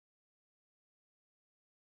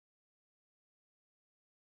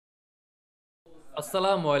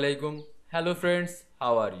Assalamu Walaikum. Hello friends,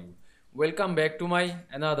 how are you? Welcome back to my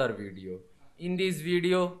another video. In this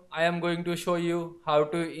video, I am going to show you how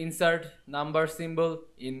to insert number symbol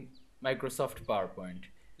in Microsoft PowerPoint.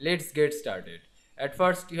 Let's get started. At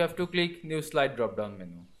first, you have to click New Slide drop down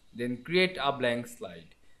menu. Then create a blank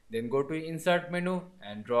slide. Then go to Insert menu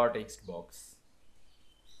and draw a text box.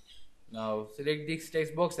 Now select this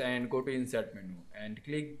text box and go to Insert menu and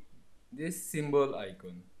click this symbol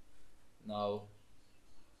icon. Now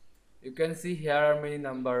you can see here are many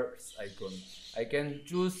numbers icon. I can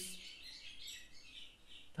choose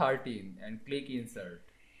 13 and click insert.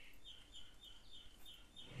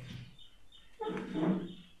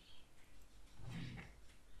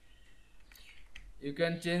 You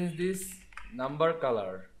can change this number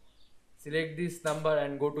color. Select this number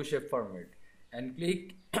and go to shape format and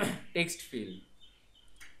click text fill.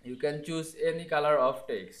 You can choose any color of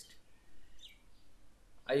text.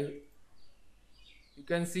 You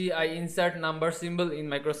can see I insert number symbol in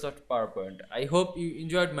Microsoft PowerPoint. I hope you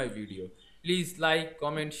enjoyed my video. Please like,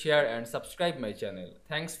 comment, share and subscribe my channel.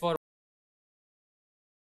 Thanks for